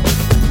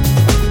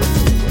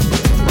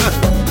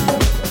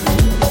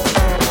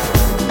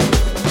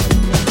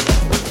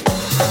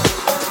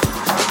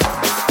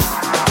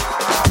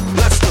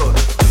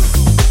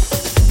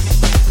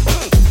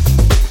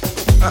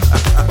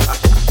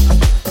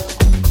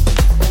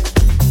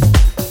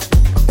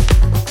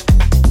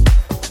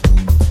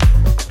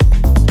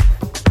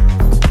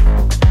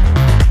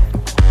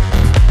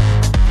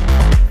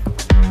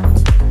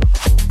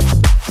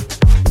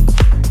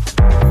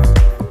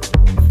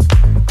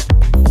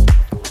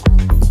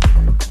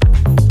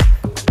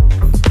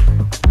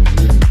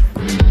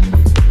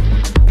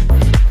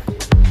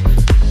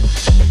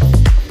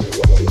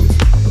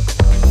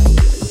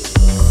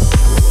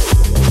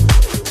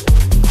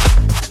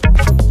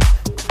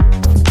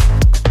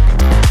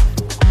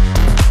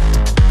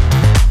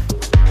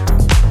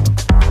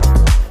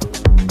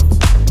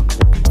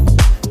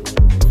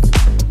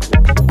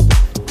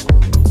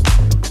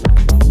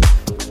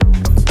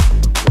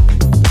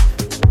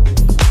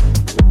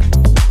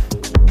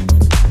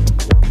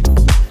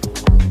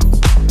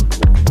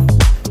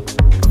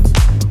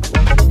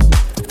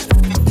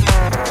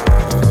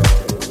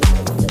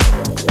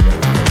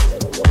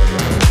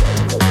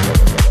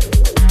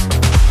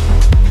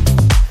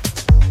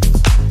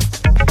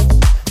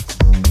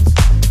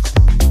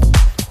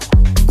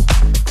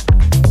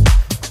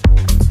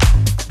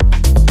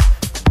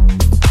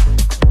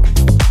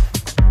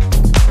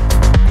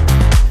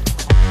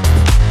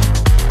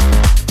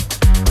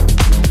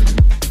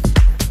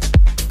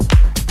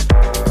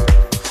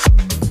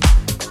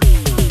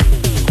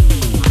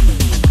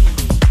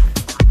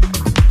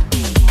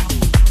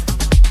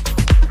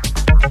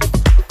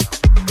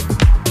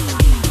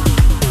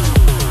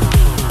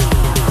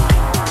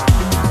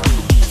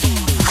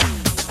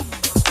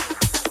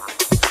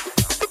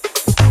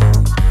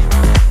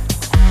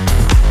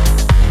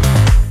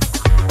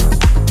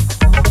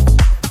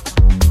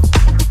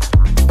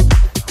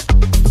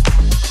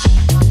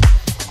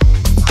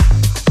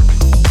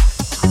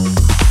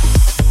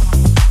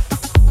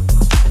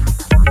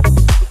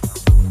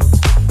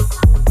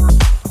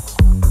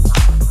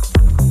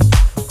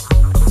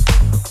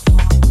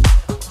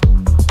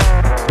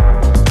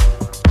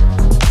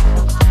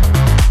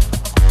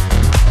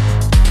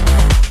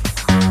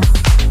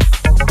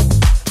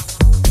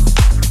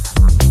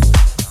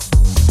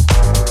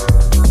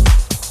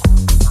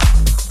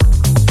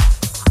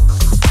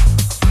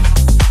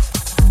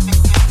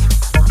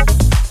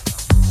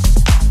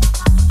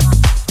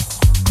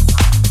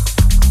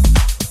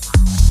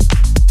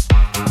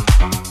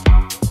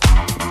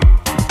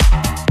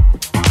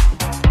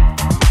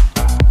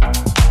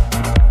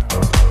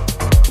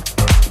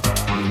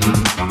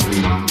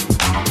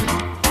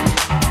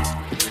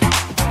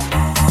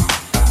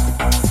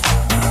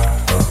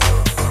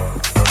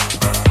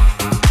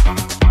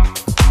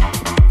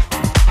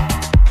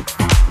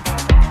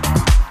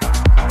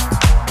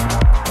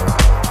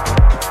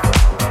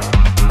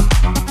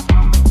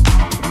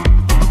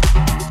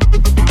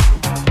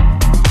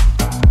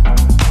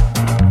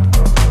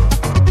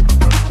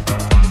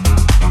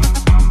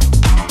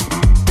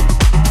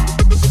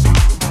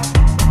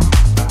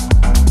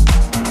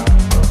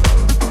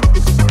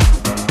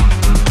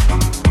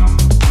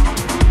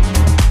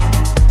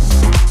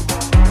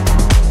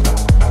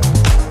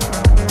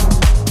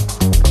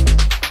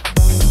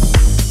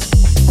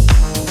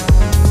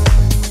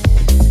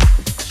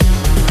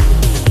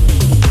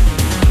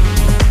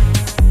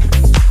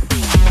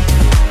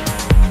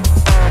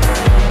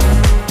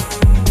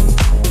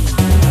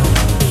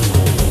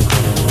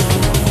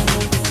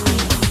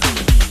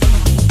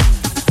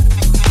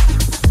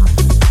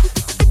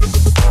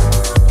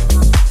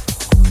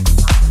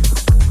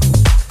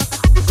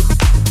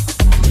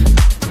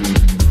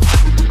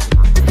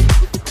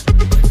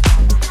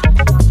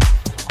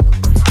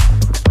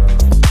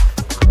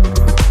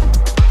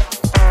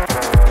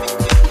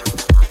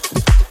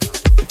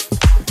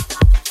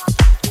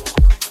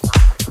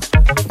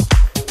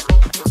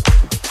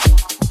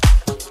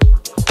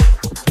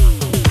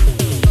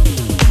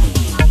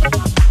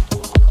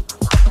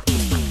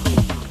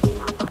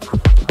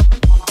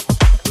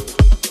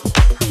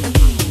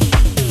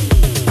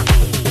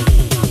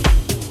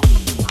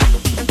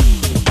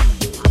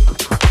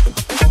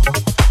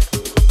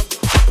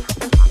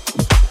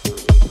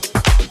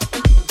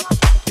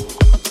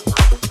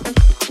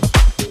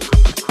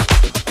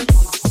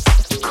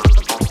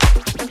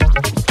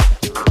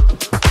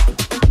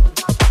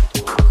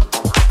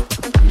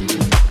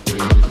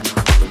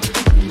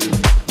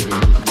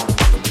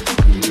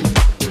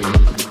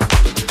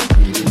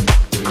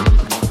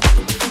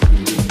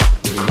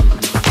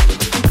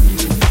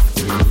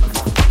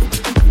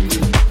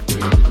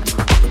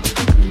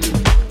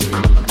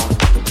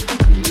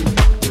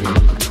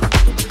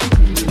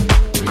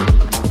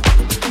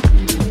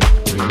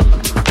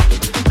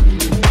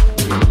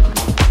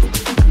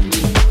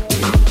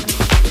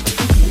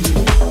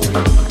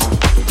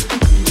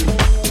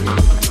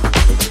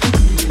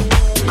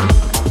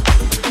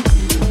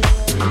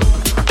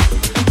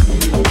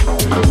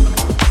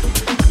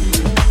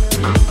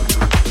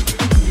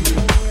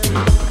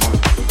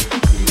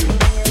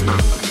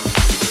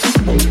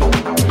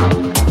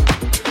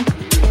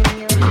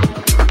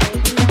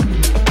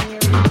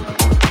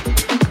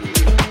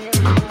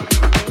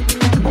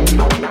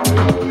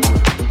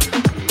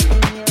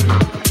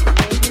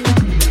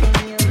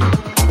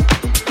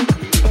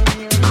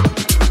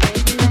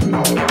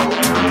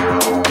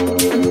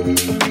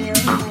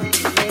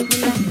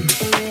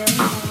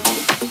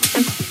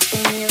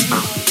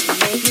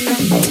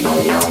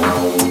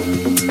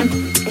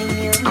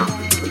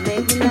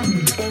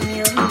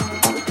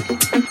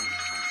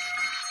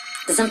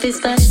 something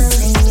special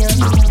in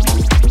your